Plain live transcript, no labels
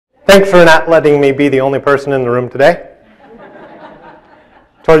Thanks for not letting me be the only person in the room today.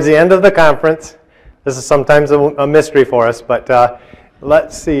 Towards the end of the conference, this is sometimes a mystery for us, but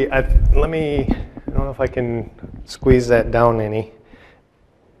let's see. I don't know if I can squeeze that down any.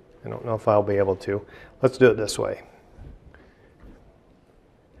 I don't know if I'll be able to. Let's do it this way.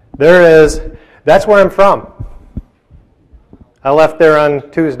 That's where I'm from. I left there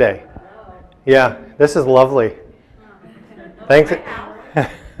on Tuesday. Yeah, this is lovely. Thanks.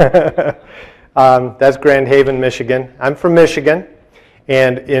 That's Grand Haven, Michigan. I'm from Michigan,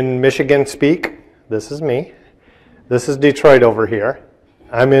 and in Michigan speak, this is me. This is Detroit over here.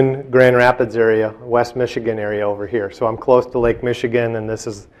 I'm in Grand Rapids area, West Michigan area over here. So I'm close to Lake Michigan, and this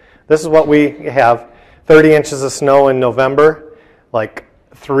is what we have. 30 inches of snow in November, like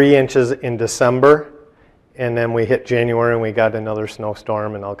 3 inches in December, and then we hit January and we got another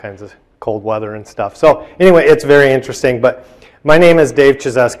snowstorm and all kinds of cold weather and stuff. So anyway, it's very interesting. But my name is Dave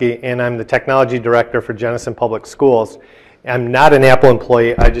Tchozewski, and I'm the Technology Director for Jenison Public Schools. I'm not an Apple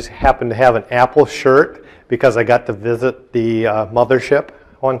employee. I just happen to have an Apple shirt because I got to visit the mothership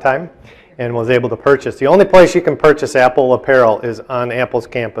one time and was able to purchase. The only place you can purchase Apple apparel is on Apple's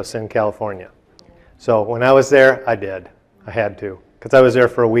campus in California. So when I was there, I did. I had to, because I was there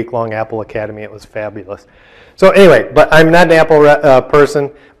for a week-long Apple Academy. It was fabulous. So anyway, but I'm not an Apple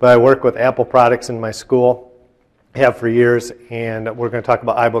person, but I work with Apple products in my school. I have for years, and we're going to talk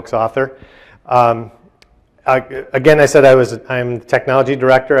about iBooks author. Again, I said I'm the technology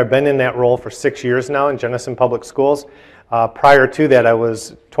director. I've been in that role for 6 years now in Jenison Public Schools. Prior to that, I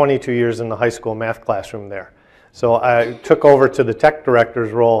was 22 years in the high school math classroom there. So I took over to the tech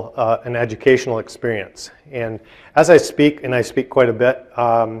director's role, an educational experience. And as I speak, and I speak quite a bit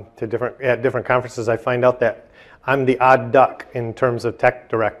at different conferences, I find out that I'm the odd duck in terms of tech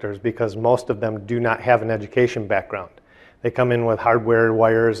directors because most of them do not have an education background. They come in with hardware,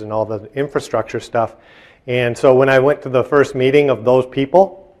 wires, and all the infrastructure stuff. And so when I went to the first meeting of those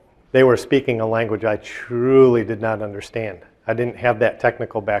people, they were speaking a language I truly did not understand. I didn't have that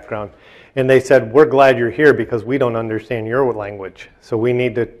technical background. And they said, we're glad you're here because we don't understand your language. So we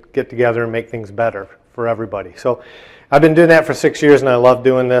need to get together and make things better for everybody. So I've been doing that for 6 years, and I love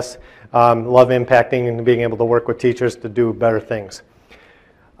doing this. Love impacting and being able to work with teachers to do better things.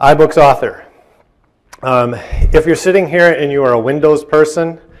 iBooks author. If you're sitting here and you are a Windows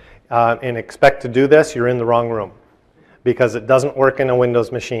person and expect to do this, you're in the wrong room because it doesn't work in a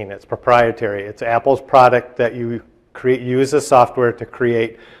Windows machine. It's proprietary. It's Apple's product that you use as software to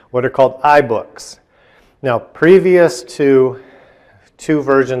create what are called iBooks. Now, previous to 2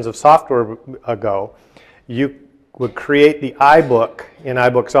 versions of software ago, you would create the iBook in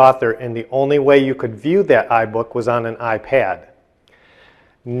iBooks Author, and the only way you could view that iBook was on an iPad.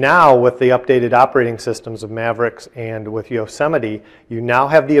 Now, with the updated operating systems of Mavericks and with Yosemite, you now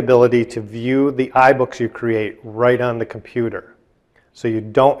have the ability to view the iBooks you create right on the computer. So you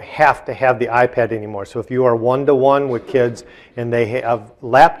don't have to have the iPad anymore. So if you are one-to-one with kids and they have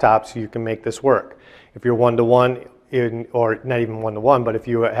laptops, you can make this work. If you're one-to-one, or not even one-to-one, but if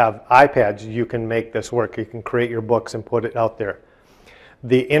you have iPads, you can make this work. You can create your books and put it out there.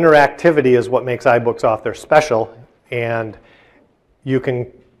 The interactivity is what makes iBooks Author special, and you can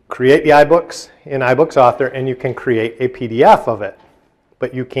create the iBooks in iBooks Author, and you can create a PDF of it,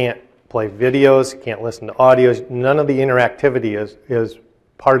 but you can't play videos, you can't listen to audios. None of the interactivity is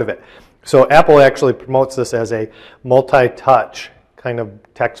part of it. So Apple actually promotes this as a multi-touch kind of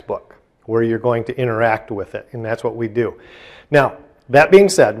textbook where you're going to interact with it, and that's what we do. Now, that being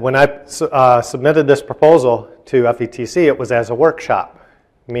said, when I submitted this proposal to FETC, it was as a workshop,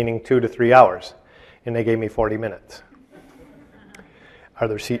 meaning 2 to 3 hours, and they gave me 40 minutes. Are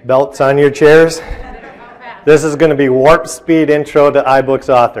there seat belts on your chairs? This is going to be warp speed intro to iBooks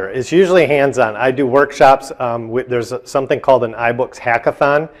Author. It's usually hands-on. I do workshops. There's something called an iBooks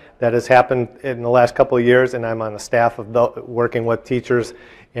hackathon that has happened in the last couple of years, and I'm on the staff of working with teachers.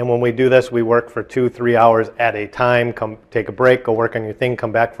 And when we do this, we work for 2-3 hours at a time. Come take a break, go work on your thing,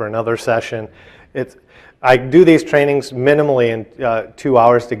 come back for another session. I do these trainings minimally in 2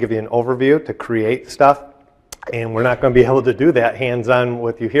 hours to give you an overview to create stuff. And we're not going to be able to do that hands-on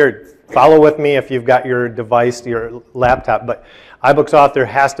with you here. Follow with me if you've got your device, your laptop. But iBooks Author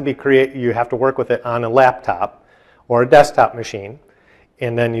has to be you have to work with it on a laptop or a desktop machine,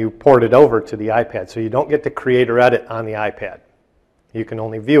 and then you port it over to the iPad. So you don't get to create or edit on the iPad. You can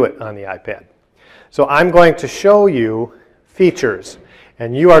only view it on the iPad. So I'm going to show you features,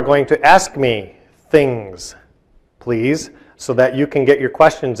 and you are going to ask me things, please, so that you can get your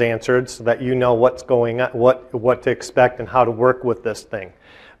questions answered, so that you know what's going on, what to expect and how to work with this thing.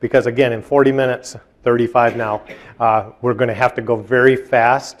 Because again, in 40 minutes, 35 now, we're going to have to go very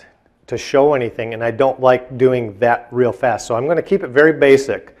fast to show anything, and I don't like doing that real fast. So I'm going to keep it very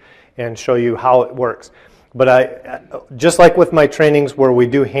basic and show you how it works. But just like with my trainings where we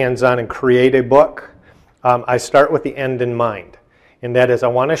do hands-on and create a book, I start with the end in mind. And that is, I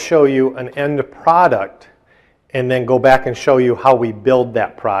want to show you an end product and then go back and show you how we build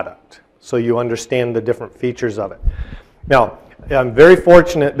that product so you understand the different features of it. Now, I'm very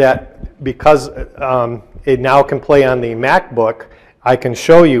fortunate that because it now can play on the MacBook, I can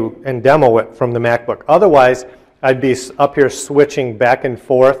show you and demo it from the MacBook. Otherwise, I'd be up here switching back and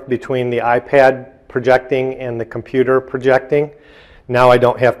forth between the iPad projecting and the computer projecting. Now I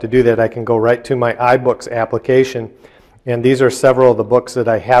don't have to do that. I can go right to my iBooks application. And these are several of the books that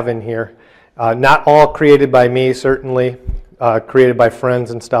I have in here. Not all created by me, certainly, created by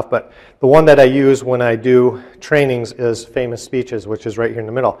friends and stuff, but the one that I use when I do trainings is Famous Speeches, which is right here in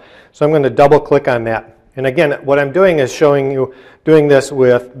the middle. So I'm going to double click on that. And again, what I'm doing is showing you doing this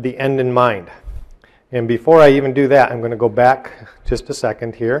with the end in mind. And before I even do that, I'm going to go back just a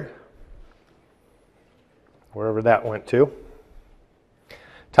second here, wherever that went to,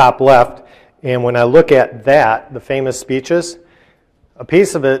 top left. And when I look at that, the famous speeches, a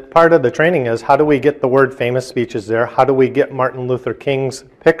piece of it, part of the training is how do we get the word famous speeches there? How do we get Martin Luther King's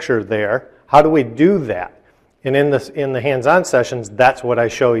picture there? How do we do that? And in the hands-on sessions, that's what I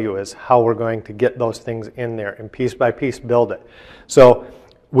show you is how we're going to get those things in there and piece by piece build it. So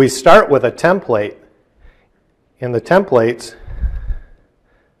we start with a template. In the templates,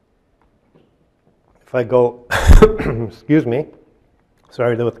 if I go, excuse me,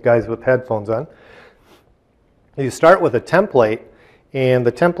 sorry to the guys with headphones on. You start with a template, and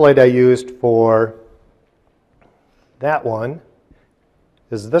the template I used for that one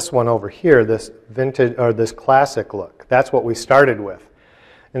is this one over here, this vintage or this classic look. That's what we started with.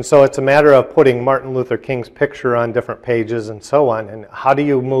 And so it's a matter of putting Martin Luther King's picture on different pages and so on. And how do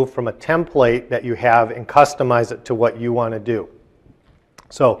you move from a template that you have and customize it to what you want to do?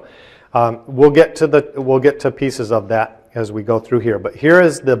 So we'll get to pieces of that as we go through here. But here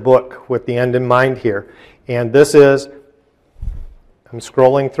is the book with the end in mind here. And this is, I'm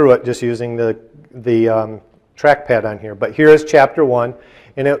scrolling through it just using the trackpad on here. But here is chapter 1.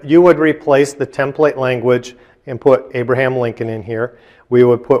 And you would replace the template language and put Abraham Lincoln in here. We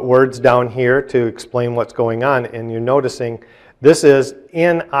would put words down here to explain what's going on. And you're noticing this is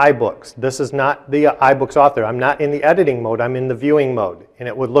in iBooks. This is not the iBooks author. I'm not in the editing mode. I'm in the viewing mode. And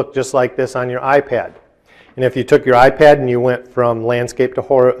it would look just like this on your iPad. And if you took your iPad and you went from landscape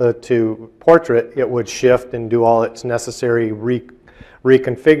to portrait, it would shift and do all its necessary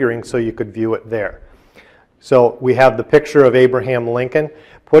reconfiguring so you could view it there. So we have the picture of Abraham Lincoln.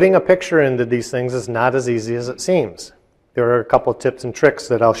 Putting a picture into these things is not as easy as it seems. There are a couple tips and tricks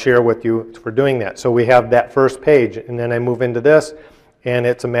that I'll share with you for doing that. So we have that first page, and then I move into this, and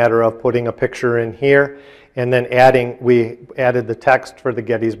it's a matter of putting a picture in here, and then we added the text for the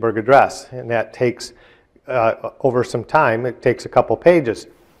Gettysburg Address, and that takes over some time. It takes a couple pages.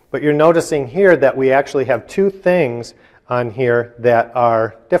 But you're noticing here that we actually have two things on here that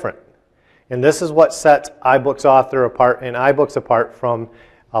are different. And this is what sets iBooks Author apart and iBooks apart from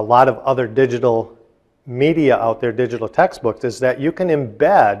a lot of other digital media out there, digital textbooks, is that you can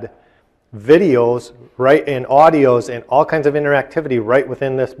embed videos right and audios and all kinds of interactivity right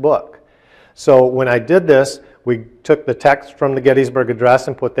within this book. So when I did this, we took the text from the Gettysburg Address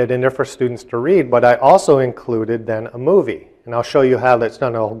and put that in there for students to read, but I also included then a movie. And I'll show you how that's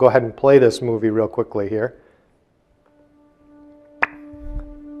done. I'll go ahead and play this movie real quickly here.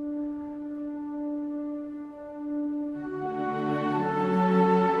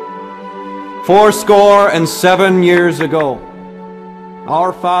 Fourscore and 7 years ago,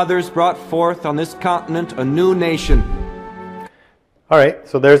 our fathers brought forth on this continent a new nation. All right,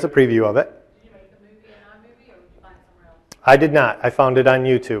 so there's a preview of it. Did you make the movie in iMovie, or did you find it somewhere else? I did not. I found it on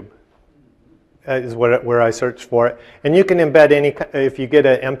YouTube. Is where I searched for it. And you can embed any, if you get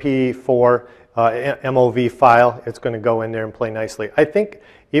an MP4 MOV file, it's going to go in there and play nicely. I think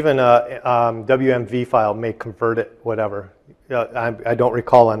even a WMV file may convert it, whatever. I don't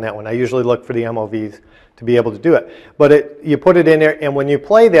recall on that one. I usually look for the MOVs to be able to do it. But you put it in there, and when you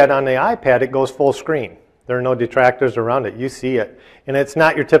play that on the iPad, it goes full screen. There are no detractors around it. You see it. And it's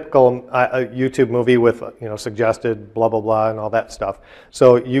not your typical YouTube movie with suggested blah, blah, blah, and all that stuff.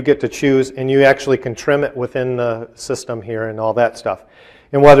 So you get to choose, and you actually can trim it within the system here and all that stuff.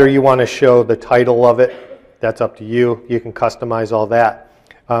 And whether you want to show the title of it, that's up to you. You can customize all that.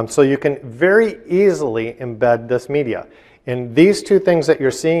 So you can very easily embed this media. And these two things that you're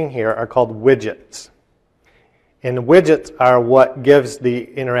seeing here are called widgets. And widgets are what gives the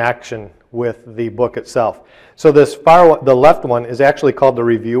interaction with the book itself. So this the left one is actually called the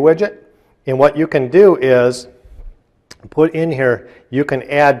review widget. And what you can do is put in here, you can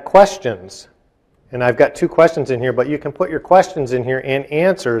add questions. And I've got 2 questions in here, but you can put your questions in here and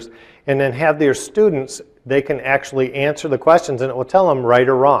answers, and then have your students, they can actually answer the questions, and it will tell them right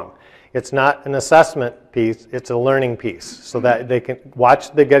or wrong. It's not an assessment piece, it's a learning piece, so that they can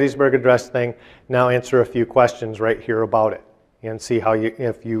watch the Gettysburg Address thing, now answer a few questions right here about it, and see how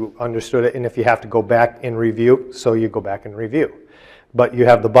if you understood it, and if you have to go back and review, so you go back and review. But you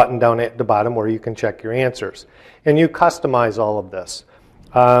have the button down at the bottom where you can check your answers. And you customize all of this.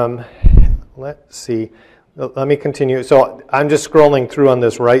 Let's see. Let me continue. So I'm just scrolling through on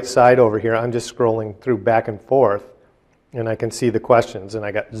this right side over here. I'm just scrolling through back and forth, and I can see the questions. And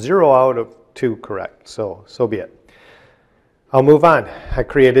I got 0 out of 2 correct. So be it. I'll move on. I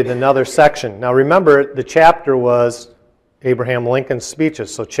created another section. Now remember, the chapter was Abraham Lincoln's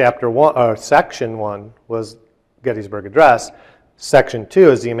speeches. So section 1 was Gettysburg Address. Section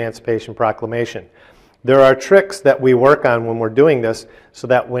 2 is the Emancipation Proclamation. There are tricks that we work on when we're doing this, so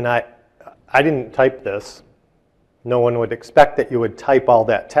that when I didn't type this, no one would expect that you would type all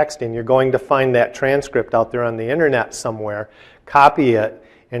that text in. You're going to find that transcript out there on the internet somewhere, copy it,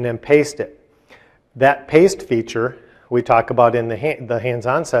 and then paste it. That paste feature we talk about in the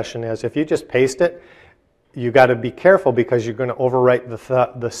hands-on session is if you just paste it, you got to be careful because you're going to overwrite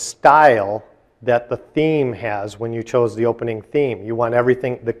the style that the theme has when you chose the opening theme. You want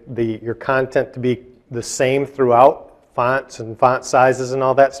everything, your content to be the same throughout, fonts and font sizes and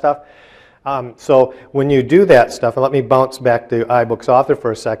all that stuff. So when you do that stuff, and let me bounce back to iBooks Author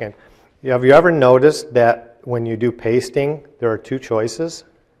for a second. Have you ever noticed that when you do pasting, there are 2 choices?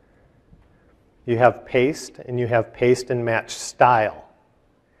 You have paste, and you have paste and match style.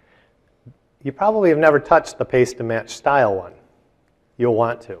 You probably have never touched the paste and match style one. You'll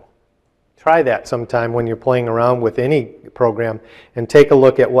want to. Try that sometime when you're playing around with any program, and take a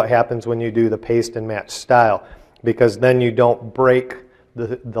look at what happens when you do the paste and match style, because then you don't break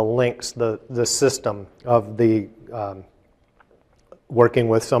the links, the system of the working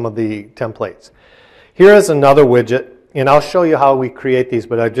with some of the templates. Here is another widget, and I'll show you how we create these,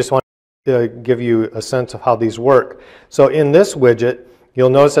 but I just want to give you a sense of how these work. So in this widget, you'll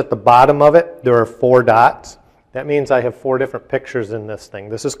notice at the bottom of it, there are 4 dots. That means I have 4 different pictures in this thing.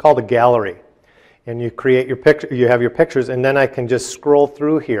 This is called a gallery. And you create your picture, you have your pictures, and then I can just scroll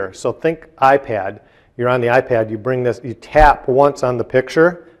through here. So think iPad. You're on the iPad, you bring this, you tap once on the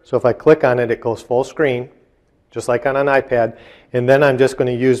picture. So if I click on it, it goes full screen, just like on an iPad. And then I'm just going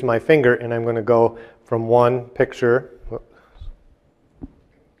to use my finger, and I'm going to go from one picture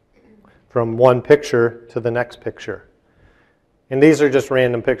to the next picture. And these are just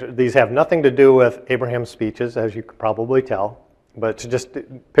random pictures. These have nothing to do with Abraham's speeches, as you can probably tell. But it's just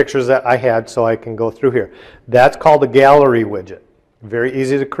pictures that I had, so I can go through here. That's called a gallery widget. Very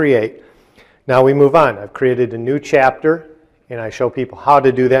easy to create. Now we move on. I've created a new chapter, and I show people how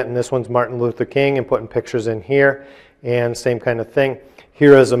to do that. And this one's Martin Luther King, and putting pictures in here, and same kind of thing.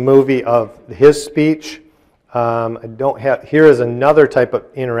 Here is a movie of his speech. Here is another type of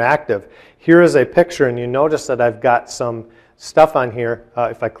interactive. Here is a picture, and you notice that I've got some stuff on here.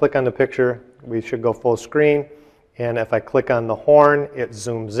 If I click on the picture, we should go full screen. And if I click on the horn, it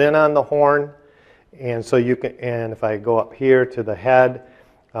zooms in on the horn. And so you can, and if I go up here to the head,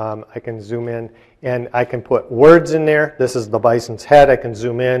 I can zoom in, and I can put words in there. This is the bison's head. I can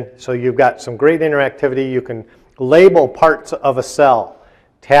zoom in. So you've got some great interactivity. You can label parts of a cell.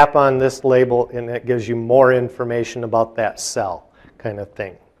 Tap on this label, and it gives you more information about that cell, kind of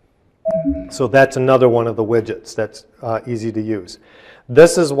thing. So that's another one of the widgets that's easy to use.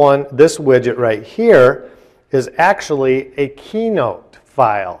 This widget right here is actually a Keynote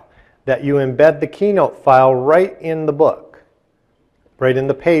file that you embed the Keynote file right in the book, right in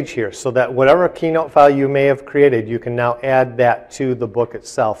the page here, so that whatever Keynote file you may have created, you can now add that to the book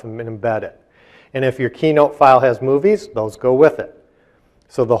itself and embed it. And if your Keynote file has movies, those go with it.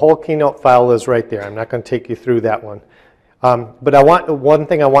 So the whole Keynote file is right there. I'm not going to take you through that one. But one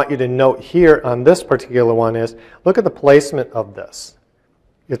thing I want you to note here on this particular one is, look at the placement of this.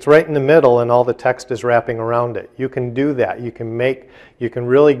 It's right in the middle, and all the text is wrapping around it. You can do that. You can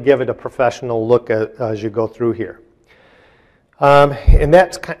really give it a professional look as you go through here. And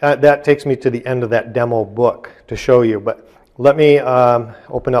that takes me to the end of that demo book to show you. But let me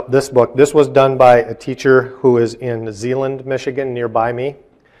open up this book. This was done by a teacher who is in Zeeland, Michigan, nearby me.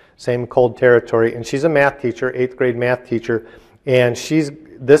 Same cold territory. And she's a math teacher, 8th grade math teacher. And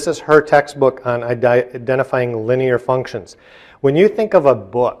this is her textbook on identifying linear functions. When you think of a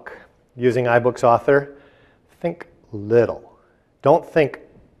book using iBooks Author, think little. Don't think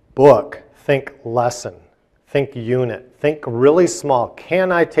Book, think lesson, think unit, think really small.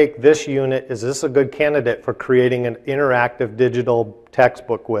 Can I take this unit? Is this a good candidate for creating an interactive digital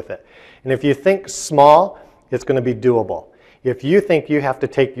textbook with it? And if you think small, it's going to be doable. If you think you have to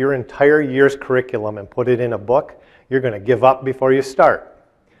take your entire year's curriculum and put it in a book, you're going to give up before you start.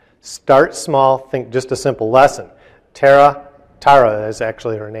 Start small, think just a simple lesson. Tara is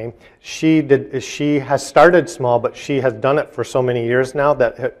actually her name. She has started small, but she has done it for so many years now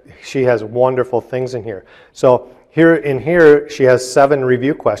that she has wonderful things in here. So here she has 7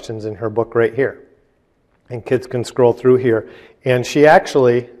 review questions in her book right here. And kids can scroll through here. And she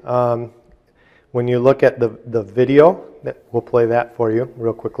actually, when you look at the video, we'll play that for you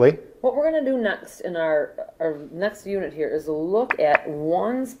real quickly. What we're going to do next in our next unit here is look at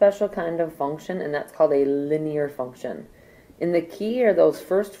one special kind of function, and that's called a linear function. And the key are those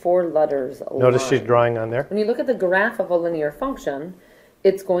first 4 letters. Notice she's drawing on there. When you look at the graph of a linear function,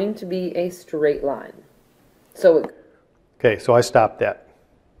 it's going to be a straight line. So okay, so I stopped that.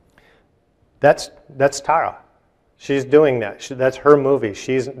 That's Tara. She's doing that. That's her movie.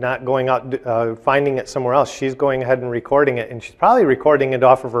 She's not going out finding it somewhere else. She's going ahead and recording it, and she's probably recording it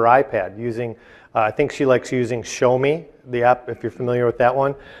off of her iPad using, I think she likes using Show Me, the app, if you're familiar with that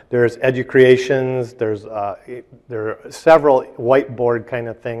one. There's Educreations, there are several whiteboard kind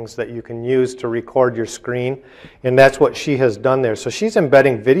of things that you can use to record your screen, and that's what she has done there. So she's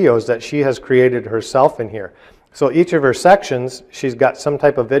embedding videos that she has created herself in here. So each of her sections, she's got some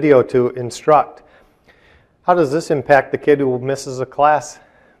type of video to instruct. How does this impact the kid who misses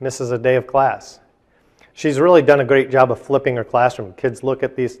a day of class? She's really done a great job of flipping her classroom. Kids look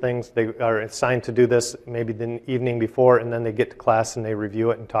at these things, they are assigned to do this maybe the evening before, and then they get to class and they review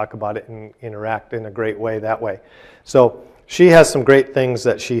it and talk about it and interact in a great way that way. So she has some great things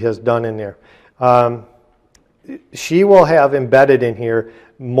that she has done in there. She will have embedded in here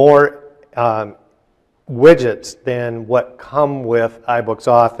more widgets than what come with iBooks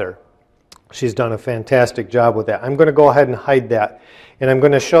Author. She's done a fantastic job with that. I'm going to go ahead and hide that, and I'm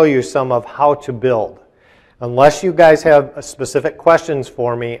going to show you some of how to build. Unless you guys have specific questions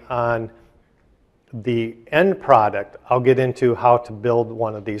for me on the end product, I'll get into how to build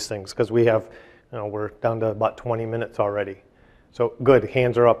one of these things, because we have, we're down to about 20 minutes already. So good,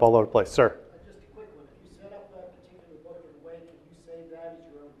 hands are up all over the place. Sir? Just a quick one. If you set up that particular book in a way, can you save that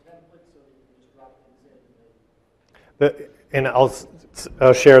as your own template so that you can just drop things in? And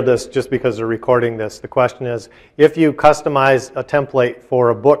I'll share this just because they're recording this. The question is, if you customize a template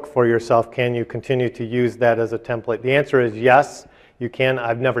for a book for yourself, can you continue to use that as a template? The answer is yes, you can.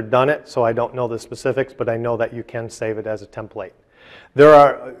 I've never done it, so I don't know the specifics, but I know that you can save it as a template. There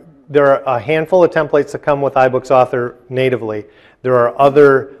are a handful of templates that come with iBooks Author natively. There are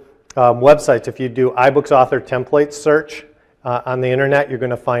other websites. If you do iBooks Author templates search, on the internet, you're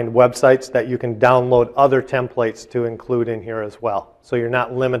going to find websites that you can download other templates to include in here as well. So you're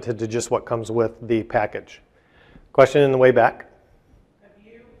not limited to just what comes with the package. Question in the way back? Have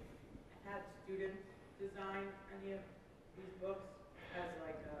you had students design any of these books as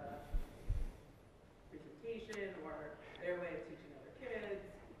like a presentation or their way of teaching other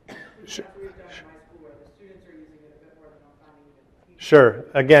kids? Sure. That's what we've done in my school where the students are using it a bit more than I'm finding even teachers. Sure.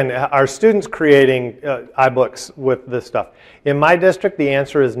 Again, are students creating iBooks with this stuff? In my district, the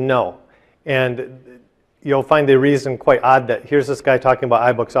answer is no. And you'll find the reason quite odd that here's this guy talking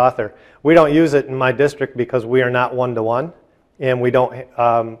about iBooks Author. We don't use it in my district because we are not one-to-one. And we have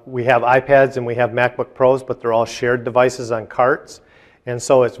iPads and we have MacBook Pros, but they're all shared devices on carts. And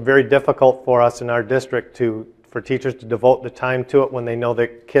so it's very difficult for us in our district for teachers to devote the time to it when they know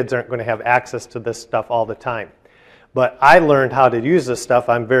that kids aren't going to have access to this stuff all the time. But I learned how to use this stuff.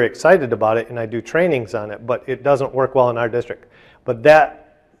 I'm very excited about it, and I do trainings on it, but it doesn't work well in our district. But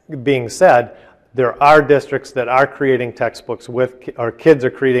that being said, there are districts that are creating textbooks or kids are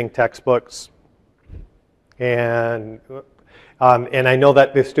creating textbooks, and I know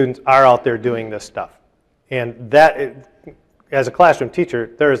that the students are out there doing this stuff. And that, as a classroom teacher,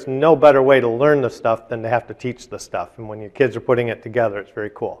 there is no better way to learn the stuff than to have to teach the stuff. And when your kids are putting it together, it's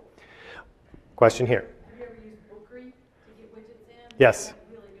very cool. Question here. Yes.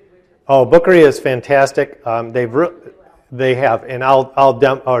 Oh, Bookery is fantastic. They have, and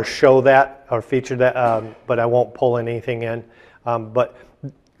I'll show that or feature that, but I won't pull anything in. But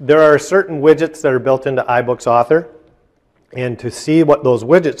there are certain widgets that are built into iBooks Author, and to see what those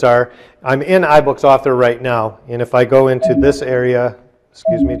widgets are, I'm in iBooks Author right now, and if I go into this area,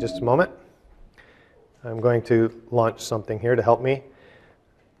 excuse me just a moment, I'm going to launch something here to help me.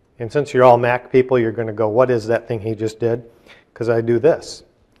 And since you're all Mac people, you're going to go, what is that thing he just did? Because I do this.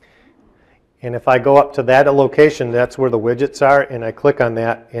 And if I go up to that location, that's where the widgets are, and I click on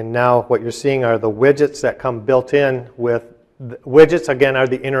that, and now what you're seeing are the widgets that come built in with, widgets again are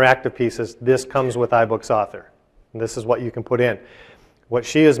the interactive pieces. This comes with iBooks Author. And this is what you can put in. What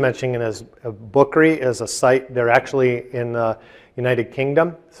she is mentioning is Bookery is a site, they're actually in the United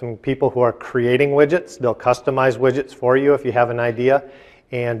Kingdom, some people who are creating widgets. They'll customize widgets for you if you have an idea.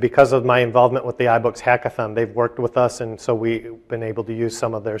 And because of my involvement with the iBooks Hackathon, they've worked with us, and so we've been able to use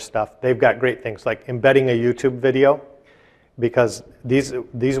some of their stuff. They've got great things like embedding a YouTube video, because these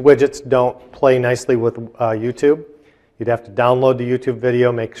widgets don't play nicely with YouTube. You'd have to download the YouTube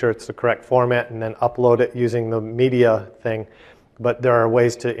video, make sure it's the correct format, and then upload it using the media thing. But there are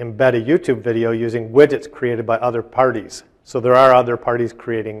ways to embed a YouTube video using widgets created by other parties. So there are other parties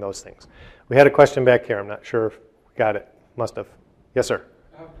creating those things. We had a question back here. I'm not sure if we got it. Must have. Yes, sir.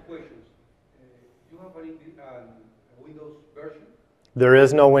 I have two questions. Do you have a Windows version? There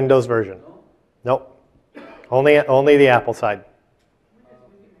is no Windows version. No? Nope. Only the Apple side.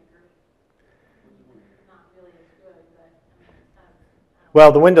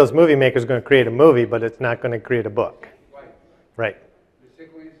 Well, the Windows Movie Maker is going to create a movie, but it's not going to create a book. Right. Right. The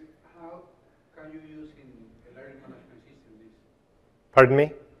second is, how can you use in a learning management system this? Pardon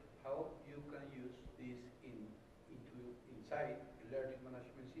me? How you can use this inside a learning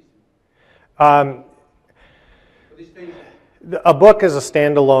management system? So this thing, A book is a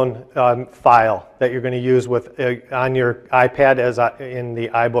standalone file that you're going to use with on your iPad as in the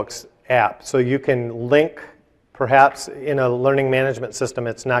iBooks app. So you can link, perhaps in a learning management system,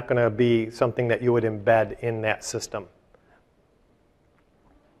 it's not going to be something that you would embed in that system.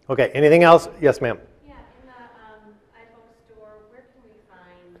 Okay, anything else? Yes, ma'am. Yeah, in the iBook store, where can we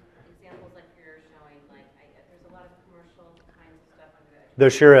find examples like you're showing? Like, there's a lot of commercial kinds of stuff under that. There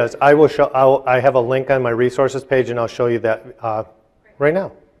sure is. I will show. I have a link on my resources page, and I'll show you that right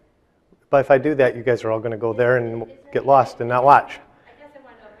now. But if I do that, you guys are all going to go there and get lost and not watch. I guess I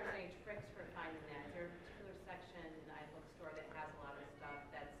want to know if there's any tricks for finding that. Is there a particular section in the iBook store that has a lot of stuff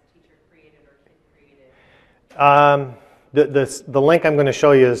that's teacher created or kid created? The link I'm going to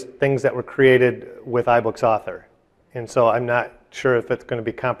show you is things that were created with iBooks Author. And so I'm not sure if it's going to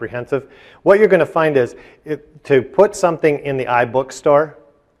be comprehensive. What you're going to find is to put something in the iBook store,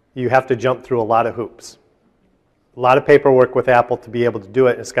 you have to jump through a lot of hoops. A lot of paperwork with Apple to be able to do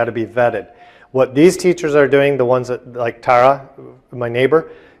it. It's got to be vetted. What these teachers are doing, the ones that, like Tara, my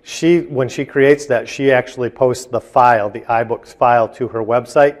neighbor, when she creates that, she actually posts the file, the iBooks file, to her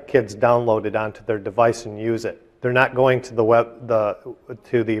website. Kids download it onto their device and use it. They're not going to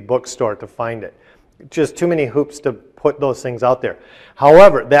the bookstore to find it. Just too many hoops to put those things out there.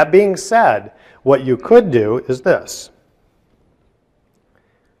 However, that being said, what you could do is this.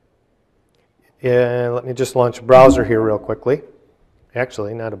 Let me just launch a browser here real quickly.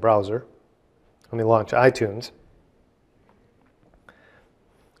 Actually, not a browser. Let me launch iTunes.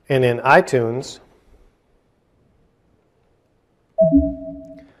 And in iTunes,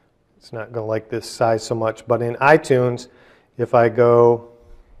 it's not going to like this size so much, but in iTunes, if I go,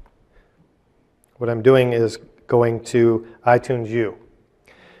 what I'm doing is going to iTunes U.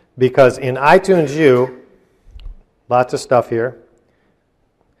 Because in iTunes U, lots of stuff here.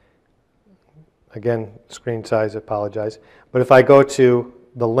 Again, screen size, I apologize. But if I go to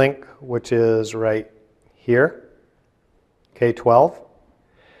the link, which is right here, K-12,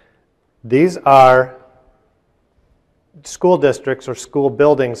 these are school districts or school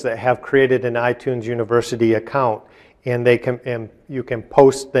buildings that have created an iTunes University account, and you can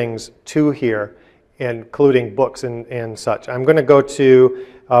post things to here, including books and such. I'm going to go to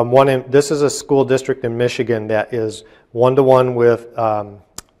this is a school district in Michigan that is one-to-one with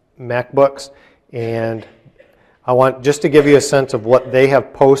MacBooks, and I want just to give you a sense of what they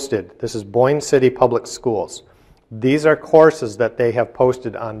have posted. This is Boyne City Public Schools. These are courses that they have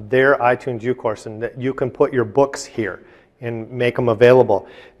posted on their iTunes U course, and that you can put your books here and make them available.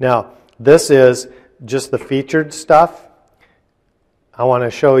 Now, this is just the featured stuff. I'm going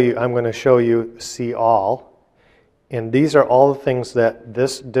to show you See All. And these are all the things that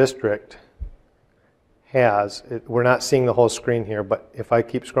this district has. We're not seeing the whole screen here, but if I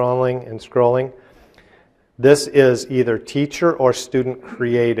keep scrolling and scrolling, this is either teacher or student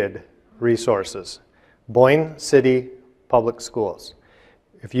created resources. Boyne City Public Schools.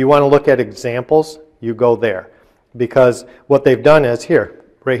 If you want to look at examples, you go there. Because what they've done is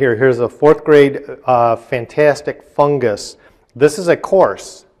right here, here's a 4th grade fantastic fungus. This is a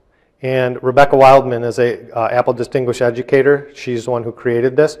course. And Rebecca Wildman is a Apple Distinguished Educator. She's the one who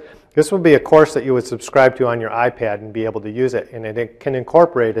created this. This would be a course that you would subscribe to on your iPad and be able to use it. And it can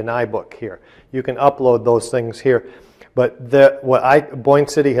incorporate an iBook here. You can upload those things here. But what Boyne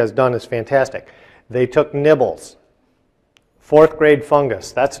City has done is fantastic. They took nibbles, 4th grade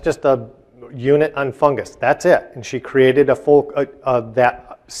fungus. That's just a unit on fungus. That's it. And she created a full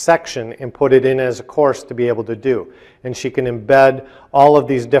that section and put it in as a course to be able to do. And she can embed all of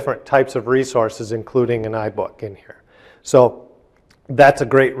these different types of resources, including an iBook in here. So that's a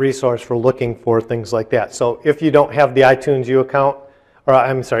great resource for looking for things like that. So if you don't have the iTunes U account, or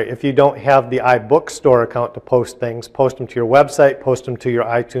I'm sorry, if you don't have the iBook store account to post things, post them to your website, post them to your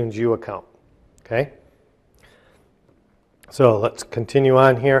iTunes U account. Okay? So let's continue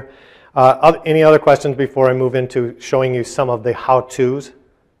on here. Any other questions before I move into showing you some of the how-tos?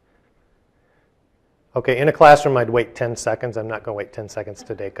 Okay, in a classroom I'd wait 10 seconds. I'm not going to wait 10 seconds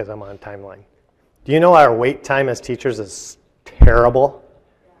today because I'm on timeline. Do you know our wait time as teachers is terrible?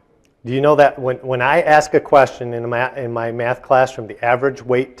 Do you know that when I ask a question in my math classroom, the average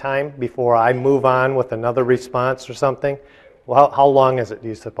wait time before I move on with another response or something, well, how long is it, do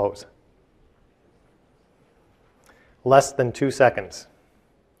you suppose? Less than 2 seconds.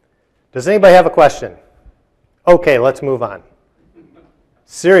 Does anybody have a question? Okay, let's move on.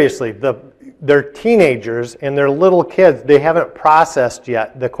 Seriously, they're teenagers and they're little kids. They haven't processed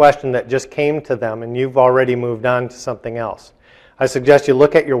yet the question that just came to them and you've already moved on to something else. I suggest you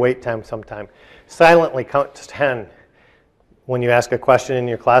look at your wait time sometime. Silently count to 10 when you ask a question in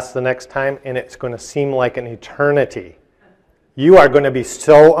your class the next time, and it's going to seem like an eternity. You are going to be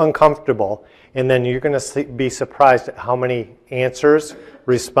so uncomfortable, and then you're going to be surprised at how many answers,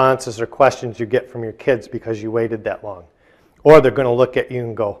 responses, or questions you get from your kids because you waited that long. Or they're going to look at you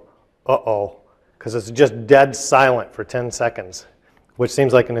and go, uh-oh, because it's just dead silent for 10 seconds, which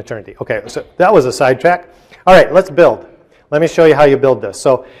seems like an eternity. Okay, so that was a sidetrack. All right, let's build. Let me show you how you build this.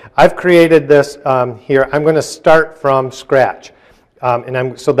 So I've created this here. I'm going to start from scratch.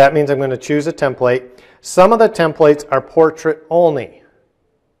 So that means I'm going to choose a template. Some of the templates are portrait only.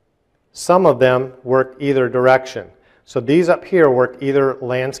 Some of them work either direction. So these up here work either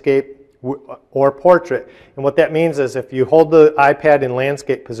landscape or portrait. And what that means is if you hold the iPad in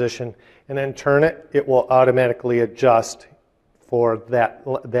landscape position and then turn it, it will automatically adjust for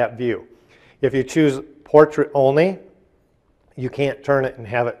that view. If you choose portrait only, you can't turn it and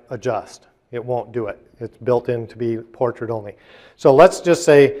have it adjust. It won't do it. It's built in to be portrait only. So let's just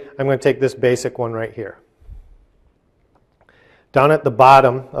say I'm going to take this basic one right here. Down at the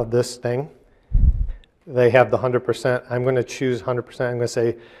bottom of this thing, they have the 100%. I'm going to choose 100%. I'm going to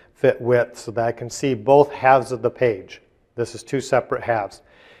say fit width so that I can see both halves of the page. This is 2 separate halves.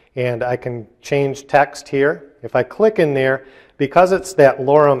 And I can change text here. If I click in there, because it's that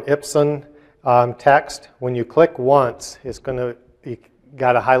lorem ipsum text, when you click once, it's going to, you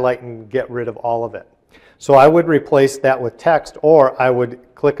got to highlight and get rid of all of it. So I would replace that with text, or I would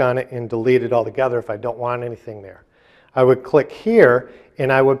click on it and delete it altogether if I don't want anything there. I would click here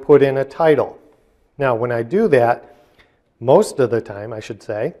and I would put in a title. Now when I do that, most of the time I should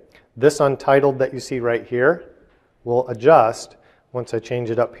say, this untitled that you see right here will adjust once I change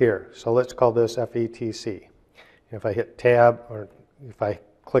it up here. So let's call this FETC. And if I hit tab or if I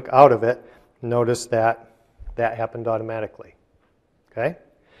click out of it, notice that that happened automatically. Okay?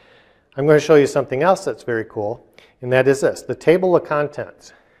 I'm going to show you something else that's very cool, and that is this. The table of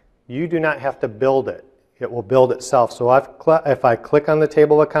contents. You do not have to build it. It will build itself. So if I click on the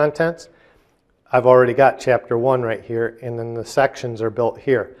table of contents, I've already got chapter 1 right here, and then the sections are built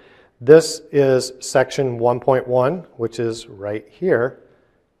here. This is section 1.1, which is right here,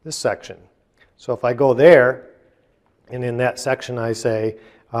 this section. So if I go there, and in that section I say,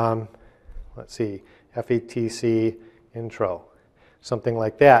 let's see, FETC intro, something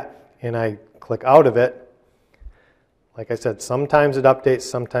like that, and I click out of it. Like I said, sometimes it updates,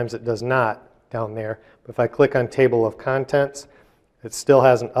 sometimes it does not down there. But if I click on table of contents, it still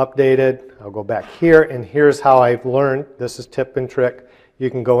hasn't updated. I'll go back here, and here's how I've learned. This is tip and trick.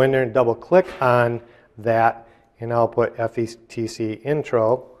 You can go in there and double click on that, and I'll put FETC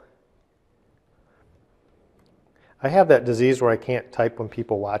intro. I have that disease where I can't type when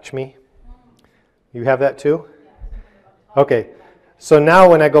people watch me. You have that too? Okay. So now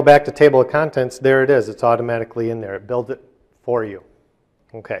when I go back to table of contents, there it is. It's automatically in there. It builds it for you.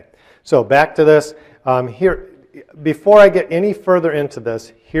 Okay. So back to this. Here, before I get any further into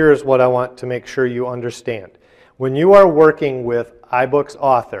this, here's what I want to make sure you understand. When you are working with iBooks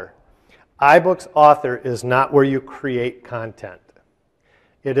Author is not where you create content.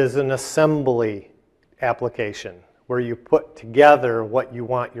 It is an assembly application where you put together what you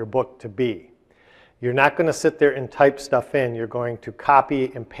want your book to be. You're not going to sit there and type stuff in. You're going to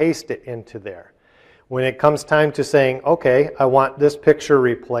copy and paste it into there. When it comes time to saying, okay, I want this picture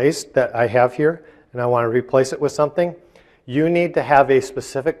replaced that I have here, and I want to replace it with something, you need to have a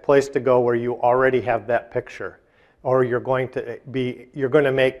specific place to go where you already have that picture, or you're going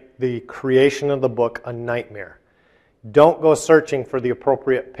to make the creation of the book a nightmare. Don't go searching for the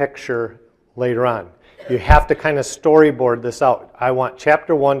appropriate picture later on. You have to kind of storyboard this out. I want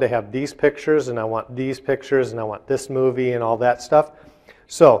chapter 1 to have these pictures, and I want these pictures, and I want this movie and all that stuff.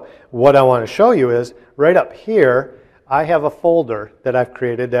 So what I want to show you is, right up here, I have a folder that I've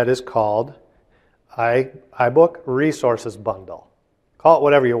created that is called iBook Resources Bundle. Call it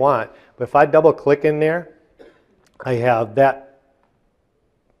whatever you want, but if I double click in there, I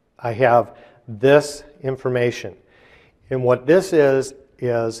have this information. And what this is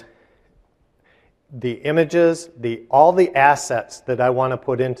the images, all the assets that I want to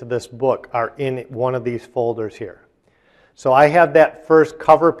put into this book are in one of these folders here. So I have that first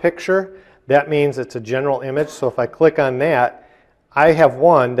cover picture. That means it's a general image. So if I click on that, I have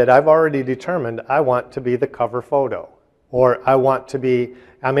one that I've already determined I want to be the cover photo. Or I want to be,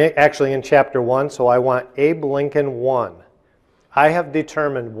 I'm actually in chapter 1, so I want Abe Lincoln 1. I have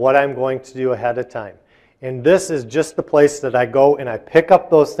determined what I'm going to do ahead of time. And this is just the place that I go and I pick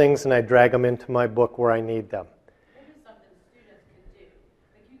up those things and I drag them into my book where I need them. This is something students could do.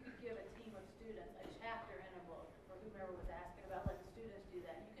 Like you could give a team of students a chapter in a book, or whomever was asking about letting students do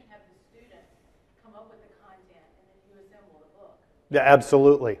that. You can have the students come up with the content and then you assemble the book. Yeah,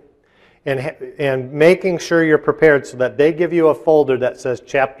 absolutely. And making sure you're prepared so that they give you a folder that says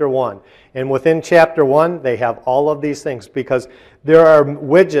chapter 1. And within chapter 1, they have all of these things because there are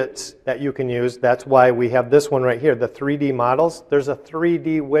widgets that you can use. That's why we have this one right here, the 3D models. There's a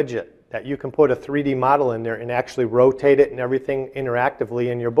 3D widget that you can put a 3D model in there and actually rotate it and everything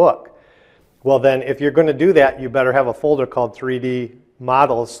interactively in your book. Well then, if you're going to do that, you better have a folder called 3D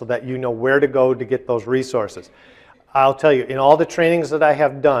models so that you know where to go to get those resources. I'll tell you, in all the trainings that I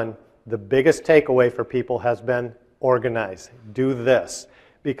have done, the biggest takeaway for people has been organize. Do this.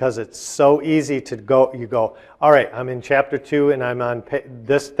 Because it's so easy to go, you go, all right, I'm in chapter 2 and I'm on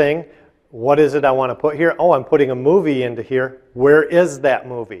this thing. What is it I want to put here? Oh, I'm putting a movie into here. Where is that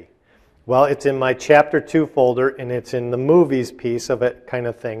movie? Well, it's in my chapter 2 folder and it's in the movies piece of it kind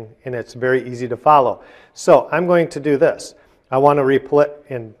of thing, and it's very easy to follow. So I'm going to do this. I want to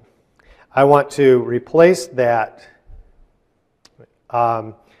replace that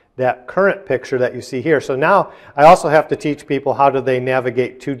that current picture that you see here. So now I also have to teach people how do they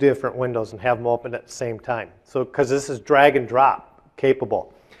navigate 2 different windows and have them open at the same time. So because this is drag and drop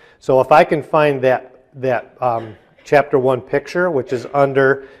capable. So if I can find that chapter 1 picture, which is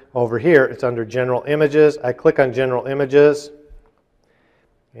under over here, it's under general images. I click on general images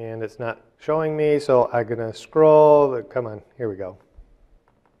and it's not showing me, so I'm going to scroll. Come on, here we go.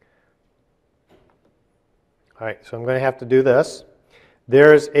 All right, so I'm going to have to do this.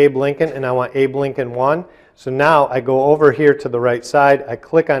 There's Abe Lincoln, and I want Abe Lincoln 1. So now I go over here to the right side. I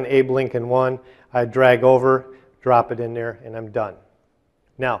click on Abe Lincoln 1. I drag over, drop it in there, and I'm done.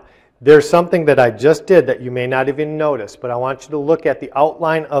 Now, there's something that I just did that you may not even notice, but I want you to look at the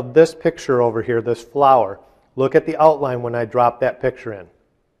outline of this picture over here, this flower. Look at the outline when I drop that picture in.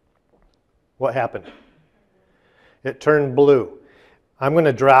 What happened? It turned blue. I'm going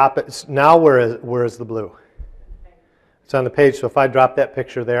to drop it. Now where is the blue? It's on the page, so if I drop that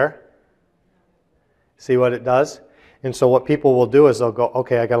picture there, see what it does? And so what people will do is they'll go,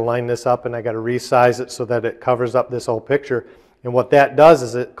 okay, I got to line this up and I got to resize it so that it covers up this whole picture. And what that does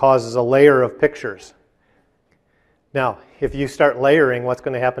is it causes a layer of pictures. Now, if you start layering, what's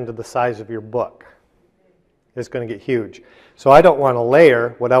going to happen to the size of your book? It's going to get huge. So I don't want to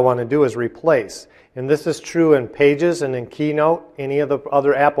layer. What I want to do is replace. And this is true in Pages and in Keynote, any of the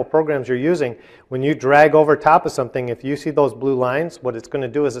other Apple programs you're using. When you drag over top of something, if you see those blue lines, what it's going to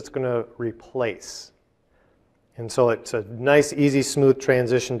do is it's going to replace. And so it's a nice, easy, smooth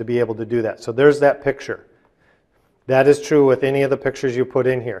transition to be able to do that. So there's that picture. That is true with any of the pictures you put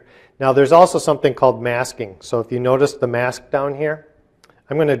in here. Now there's also something called masking. So if you notice the mask down here,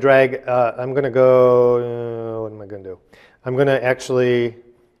 I'm going to drag, I'm going to go, what am I going to do? I'm going to actually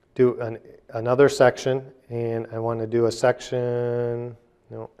do another section, and I want to do a section,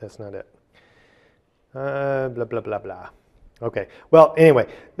 no, that's not it. Blah, blah, blah, blah. Okay, well, anyway,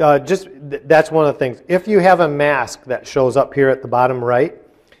 that's one of the things. If you have a mask that shows up here at the bottom right,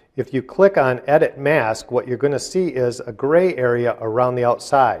 if you click on Edit Mask, what you're going to see is a gray area around the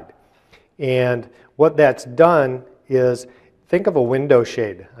outside. And what that's done is, think of a window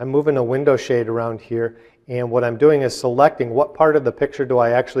shade. I'm moving a window shade around here, and what I'm doing is selecting what part of the picture do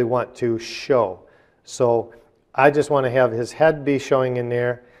I actually want to show. So I just want to have his head be showing in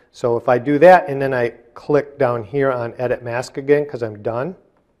there. So if I do that and then I click down here on Edit Mask again because I'm done,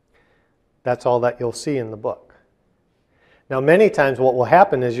 That's all that you'll see in the book. Now, many times what will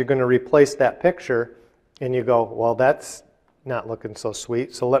happen is you're going to replace that picture and you go, well, that's not looking so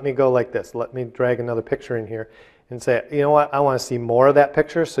sweet, so let me go like this. Let me drag another picture in here and say, you know what, I want to see more of that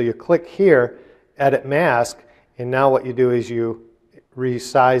picture. So you click here, edit mask, and now what you do is you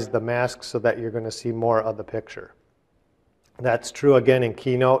resize the mask so that you're going to see more of the picture. That's true again in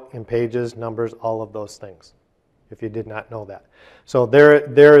Keynote, in Pages, Numbers, all of those things, if you did not know that. So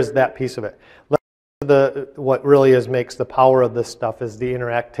there is that piece of it. What really makes the power of this stuff is the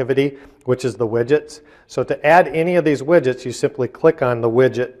interactivity, which is the widgets. So to add any of these widgets, you simply click on the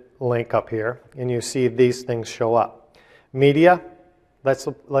widget link up here, and you see these things show up. Media, let's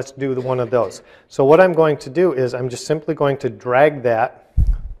do one of those. So what I'm going to do is I'm just simply going to drag that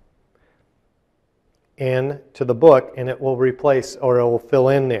into the book, and it will replace, or it will fill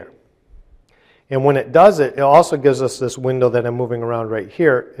in there. And when it does it, it also gives us this window that I'm moving around right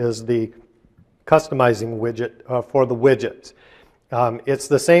here, is the customizing widget for the widgets. It's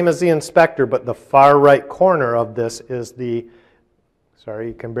the same as the inspector, but the far right corner of this is the, sorry,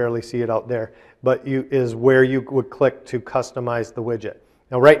 you can barely see it out there, but is where you would click to customize the widget.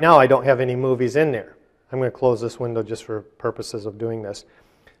 Now right now I don't have any movies in there. I'm going to close this window just for purposes of doing this.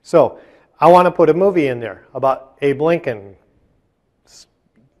 So I want to put a movie in there about Abe Lincoln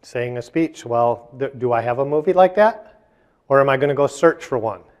saying a speech. Well, do I have a movie like that? Or am I going to go search for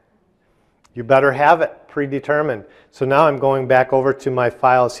one? You better have it predetermined. So now I'm going back over to my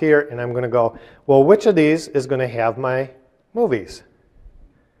files here, and I'm going to go, well, which of these is going to have my movies?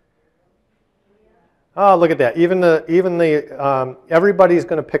 Oh, look at that. Everybody's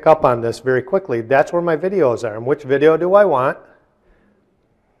going to pick up on this very quickly. That's where my videos are. And which video do I want?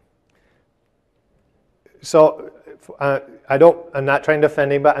 So I'm not trying to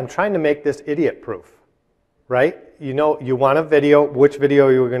offend anybody. I'm trying to make this idiot proof, right? You know, you want a video. Which video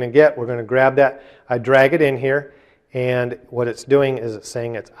you're going to get? We're going to grab that. I drag it in here, and what it's doing is it's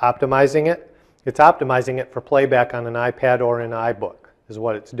saying it's optimizing it. It's optimizing it for playback on an iPad or an iBook is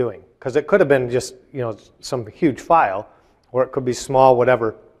what it's doing. Because it could have been just, you know, some huge file, or it could be small,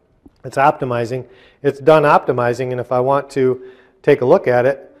 whatever. It's optimizing. It's done optimizing, and if I want to take a look at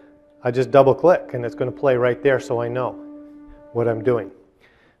it, I just double click, and it's going to play right there so I know what I'm doing.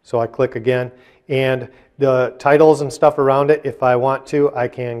 So I click again, and the titles and stuff around it, if I want to, I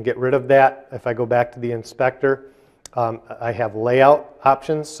can get rid of that. If I go back to the inspector, I have layout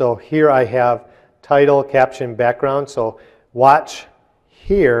options. So here I have title, caption, background. So watch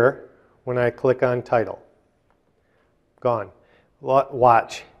here when I click on title. Gone.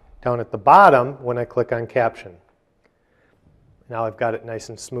 Watch down at the bottom when I click on caption. Now I've got it nice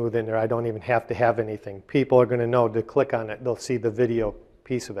and smooth in there. I don't even have to have anything. People are going to know to click on it. They'll see the video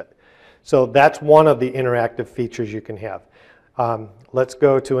piece of it. So that's one of the interactive features you can have. Let's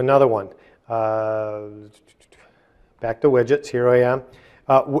go to another one. Back to widgets. Here I am.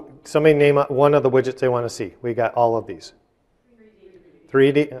 Somebody name one of the widgets they want to see. We got all of these.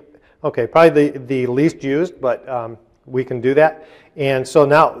 3D. Okay, probably the least used, but we can do that. And so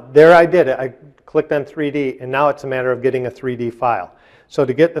now, there I did it. I clicked on 3D, and now it's a matter of getting a 3D file. So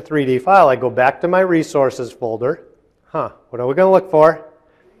to get the 3D file, I go back to my resources folder. What are we going to look for?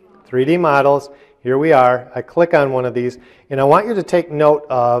 3D models. Here we are. I click on one of these, and I want you to take note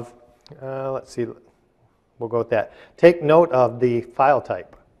of, let's see, we'll go with that. Take note of the file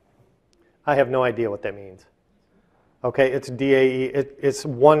type. I have no idea what that means. Okay, it's DAE. It's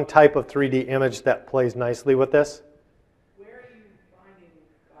one type of 3D image that plays nicely with this. Where are you finding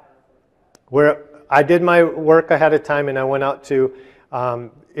files like that? Where I did my work ahead of time, and I went out to,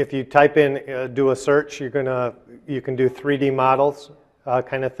 if you type in, do a search, you can do 3D models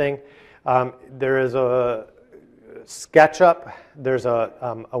kind of thing. There is a SketchUp. There's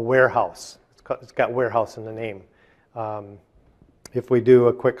a warehouse. It's got warehouse in the name. If we do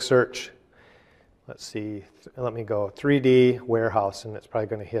a quick search, let's see, let me go 3D warehouse, and it's probably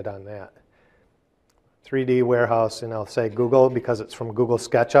going to hit on that. 3D warehouse, and I'll say Google because it's from Google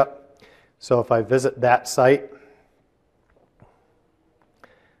SketchUp. So if I visit that site,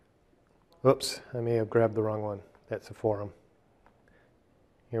 oops, I may have grabbed the wrong one. That's a forum.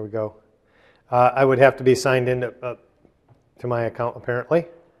 Here we go. I would have to be signed in to my account apparently.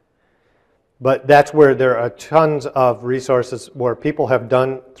 But that's where there are tons of resources where people have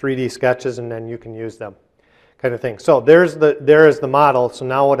done 3D sketches and then you can use them, kind of thing. So there is the model. So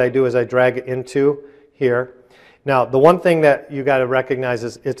now what I do is I drag it into here. Now the one thing that you got to recognize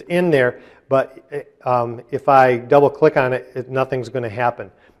is it's in there, but if I double click on it, nothing's going to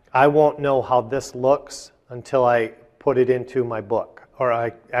happen. I won't know how this looks until I put it into my book or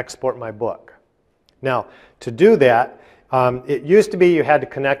I export my book. Now to do that, It used to be you had to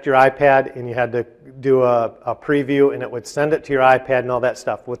connect your iPad and you had to do a preview and it would send it to your iPad and all that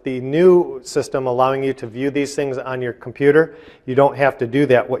stuff. With the new system allowing you to view these things on your computer, you don't have to do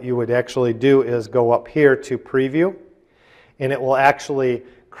that. What you would actually do is go up here to preview, and it will actually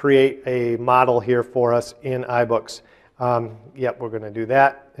create a model here for us in iBooks. Yep, we're going to do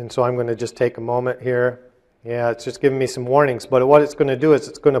that. And so I'm going to just take a moment here. Yeah, it's just giving me some warnings. But what it's going to do is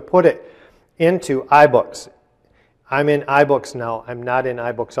it's going to put it into iBooks. I'm in iBooks now. I'm not in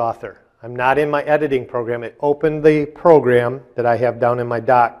iBooks Author. I'm not in my editing program. It opened the program that I have down in my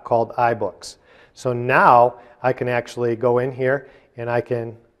dock called iBooks. So now I can actually go in here and I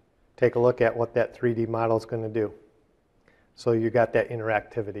can take a look at what that 3D model is going to do. So you got that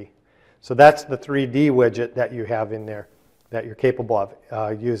interactivity. So that's the 3D widget that you have in there that you're capable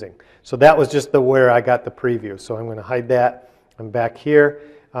of using. So that was just where I got the preview. So I'm going to hide that. I'm back here.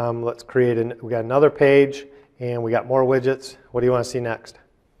 Let's create we got another page and we got more widgets. What do you want to see next?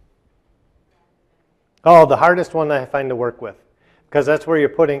 Oh, the hardest one that I find to work with, because that's where you're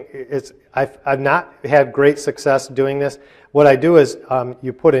putting, I've not had great success doing this. What I do is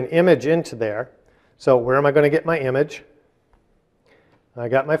you put an image into there. So where am I going to get my image? I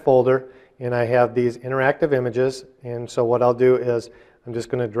got my folder, and I have these interactive images, and so what I'll do is I'm just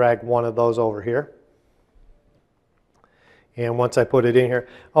going to drag one of those over here. And once I put it in here,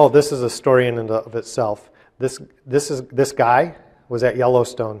 oh, this is a story in and of itself. This guy was at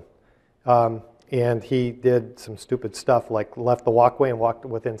Yellowstone. And he did some stupid stuff like left the walkway and walked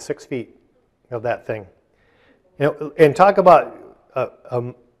within 6 feet of that thing. You know, and talk about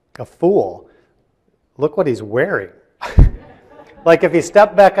a fool. Look what he's wearing. Like if he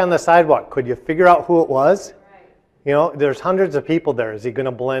stepped back on the sidewalk, could you figure out who it was? You know, there's hundreds of people there. Is he going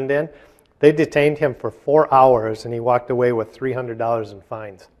to blend in? They detained him for 4 hours and he walked away with $300 in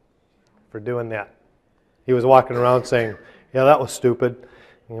fines for doing that. He was walking around saying, yeah, that was stupid.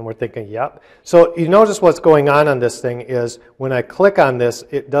 And we're thinking, yep. So you notice what's going on this thing is when I click on this,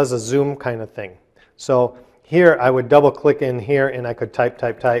 it does a zoom kind of thing. So here I would double click in here and I could type,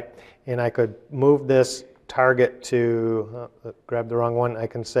 and I could move this target to, grab the wrong one, I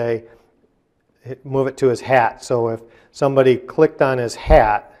can say, move it to his hat. So if somebody clicked on his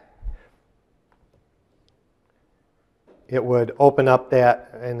hat, it would open up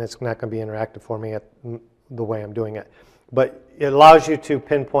that, and it's not going to be interactive for me the way I'm doing it. But it allows you to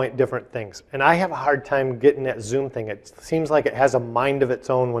pinpoint different things. And I have a hard time getting that zoom thing. It seems like it has a mind of its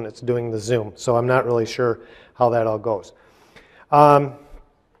own when it's doing the zoom. So I'm not really sure how that all goes.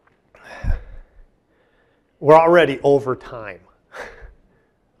 We're already over time.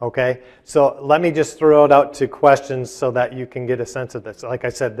 Okay? So let me just throw it out to questions so that you can get a sense of this. Like I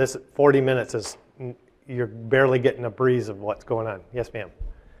said, this 40 minutes is, you're barely getting a breeze of what's going on. Yes, ma'am.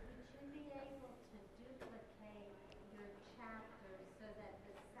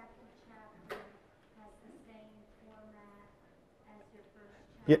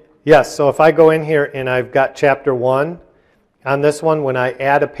 Yes, so if I go in here and I've got chapter 1, on this one, when I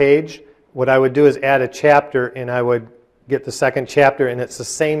add a page, what I would do is add a chapter and I would get the second chapter and it's the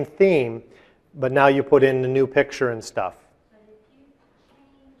same theme, but now you put in the new picture and stuff. But if you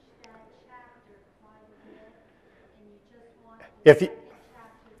change that chapter quite a bit and you just want the second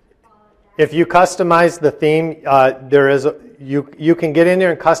chapter to follow that. If you customize the theme, you can get in there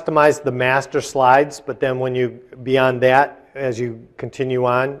and customize the master slides, but then when you, beyond that, as you continue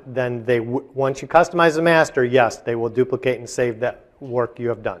on, then once you customize the master, yes, they will duplicate and save that work you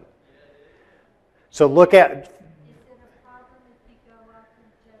have done. So look at... Is it a problem if you go up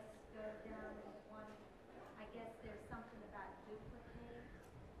and just go down one? I guess there's something about duplicate,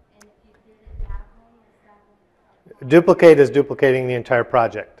 and if you did it that way, is that a problem? Duplicate is duplicating the entire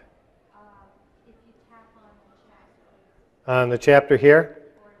project. If you tap on the chapter. On the chapter here?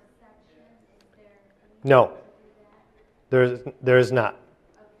 Or a section, is there... No. There is not.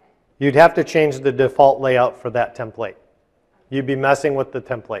 Okay. You'd have to change the default layout for that template. You'd be messing with the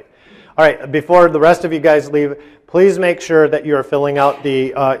template. All right, before the rest of you guys leave, please make sure that you are filling out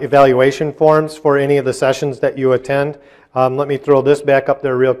the evaluation forms for any of the sessions that you attend. Let me throw this back up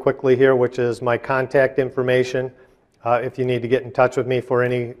there real quickly here, which is my contact information if you need to get in touch with me for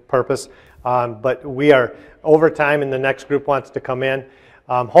any purpose. But we are over time and the next group wants to come in.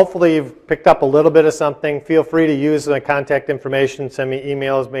 Hopefully you've picked up a little bit of something. Feel free to use the contact information, send me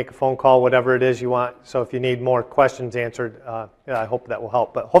emails, make a phone call, whatever it is you want. So if you need more questions answered, I hope that will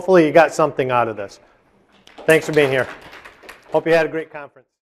help. But hopefully you got something out of this. Thanks for being here. Hope you had a great conference.